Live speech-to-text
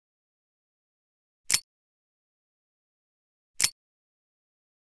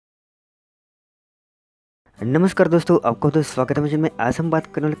नमस्कार दोस्तों, आपका तो स्वागत है मुझे में। आज हम बात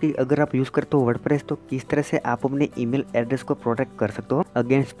करने वाले कि अगर आप यूज़ करते हो वर्डप्रेस तो किस तरह से आप अपने ईमेल एड्रेस को प्रोटेक्ट कर सकते हो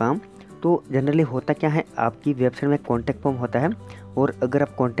अगेंस्ट स्पैम। तो जनरली होता क्या है, आपकी वेबसाइट में कॉन्टैक्ट फॉर्म होता है और अगर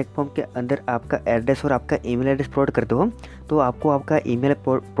आप कॉन्टैक्ट फॉर्म के अंदर आपका एड्रेस और आपका ईमेल एड्रेस प्रोवाइड करते हो तो आपको आपका ईमेल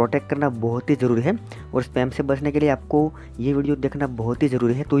प्रोटेक्ट करना बहुत ही ज़रूरी है और स्पैम से बचने के लिए आपको ये वीडियो देखना बहुत ही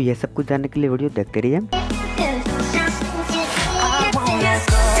ज़रूरी है। तो ये सब कुछ जानने के लिए वीडियो देखते रहिए।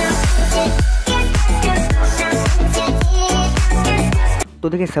 तो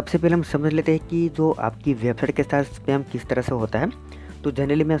देखिए, सबसे पहले हम समझ लेते हैं कि जो आपकी वेबसाइट के साथ स्पैम किस तरह से होता है। तो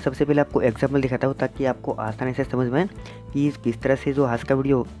जनरली मैं सबसे पहले आपको एग्जांपल दिखाता हूँ ताकि आपको आसानी से समझ में आए कि किस तरह से जो आज का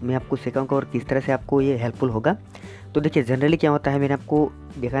वीडियो मैं आपको सिखाऊंगा और किस तरह से आपको ये हेल्पफुल होगा। तो देखिए, जनरली क्या होता है, मैंने आपको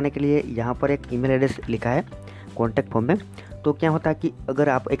दिखाने के लिए यहाँ पर एक ईमेल एड्रेस लिखा है कॉन्टैक्ट फॉर्म में। तो क्या होता है कि अगर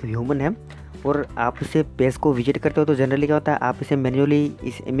आप एक ह्यूमन है और आप इसे पेज को विजिट करते हो तो जनरली क्या होता है, आप इसे मैन्युअली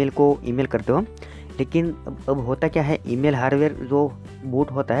इस ईमेल को ईमेल करते हो। लेकिन अब होता क्या है, ईमेल हार्डवेयर जो बूट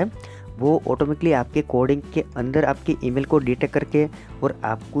होता है वो ऑटोमेटिकली आपके कोडिंग के अंदर आपकी ईमेल को डिटेक्ट करके और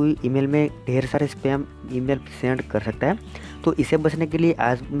आपको ईमेल में ढेर सारे स्पैम ईमेल सेंड कर सकता है। तो इसे बचने के लिए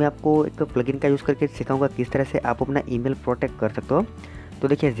आज मैं आपको एक प्लगइन का यूज़ करके सिखाऊंगा किस तरह से आप अपना ईमेल प्रोटेक्ट कर सकते हो। तो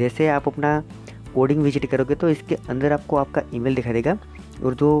देखिए, जैसे आप अपना कोडिंग विजिट करोगे तो इसके अंदर आपको आपका ईमेल दिखाई देगा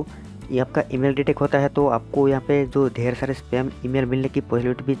और जो ये आपका ईमेल डिटेक्ट होता है तो आपको यहाँ पे जो ढेर सारे स्पैम ईमेल मिलने की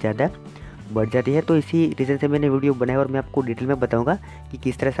पॉसिबिलिटी भी ज़्यादा बढ़ जाती है। तो इसी रीज़न से मैंने वीडियो बनाया और मैं आपको डिटेल में बताऊंगा कि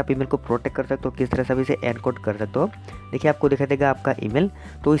किस तरह से आप ईमेल को प्रोटेक्ट कर सकते हो, किस तरह से आप इसे एनकोड कर सकते हो। देखिए, आपको दिखा देगा आपका ईमेल,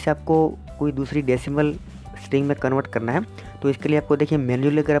 तो इसे आपको कोई दूसरी डेसिमल स्ट्रिंग में कन्वर्ट करना है। तो इसके लिए आपको देखिए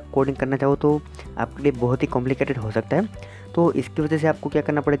मैन्युअली अगर आप कोडिंग करना चाहो तो आपके लिए बहुत ही कॉम्प्लिकेटेड हो सकता है। तो इसकी वजह से आपको क्या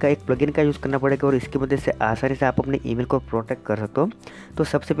करना पड़ेगा, एक प्लगइन का यूज़ करना पड़ेगा और इसकी वजह से आसानी से आप अपने ईमेल को प्रोटेक्ट कर सकते हो। तो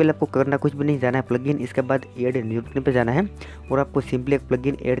सबसे पहले आपको करना कुछ भी नहीं, जाना है प्लगइन, इसके बाद ऐड न्यू बटन पे जाना है और आपको सिंपली एक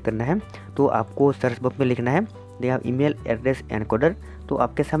प्लगइन ऐड करना है। तो आपको सर्च बॉक्स में लिखना है ईमेल एड्रेस एनकोडर। तो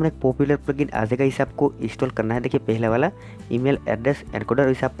आपके सामने एक पॉपुलर प्लगइन आ जाएगा, इसे आपको इंस्टॉल करना है। देखिए, पहले वाला ईमेल एड्रेस एनकोडर,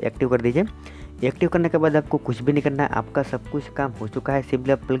 इसे आप एक्टिव कर दीजिए। एक्टिव करने के बाद आपको कुछ भी नहीं करना है, आपका सब कुछ काम हो चुका है।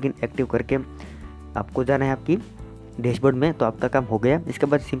 सिंपली आप प्लगइन एक्टिव करके आपको जाना है आपकी डैशबोर्ड में, तो आपका काम हो गया। इसके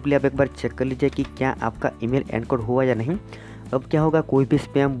बाद सिंपली आप एक बार चेक कर लीजिए कि क्या आपका ईमेल एनकोड हुआ या नहीं। अब क्या होगा, कोई भी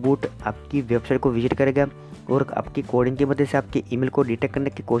स्पैम बूट आपकी वेबसाइट को विजिट करेगा और आपकी कोडिंग की मदद से आपके ईमेल को डिटेक्ट करने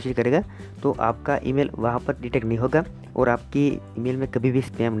की कोशिश करेगा तो आपका ईमेल वहाँ पर डिटेक्ट नहीं होगा और आपकी ईमेल में कभी भी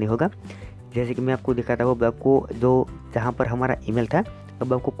स्पैम नहीं होगा। जैसे कि मैं आपको दिखाता हूँ, आपको जो जहाँ पर हमारा ईमेल था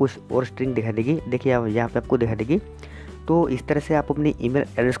अब आपको कुछ और स्ट्रिंग दिखा देगी। देखिए, यहाँ पे आपको दिखा देगी। तो इस तरह से आप अपनी ईमेल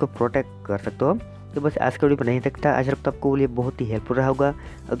एड्रेस को प्रोटेक्ट कर सकते हो। तो बस आज का वीडियो पर नहीं सकता, आज तो आपको लिए बहुत ही हेल्पफुल रहा होगा।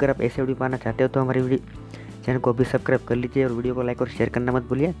 अगर आप ऐसे वीडियो पाना चाहते हो तो हमारे वीडियो चैनल को अभी सब्सक्राइब कर लीजिए और वीडियो को लाइक और शेयर करना मत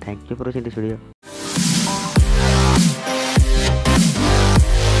भूलिए। Thank you for watching this video.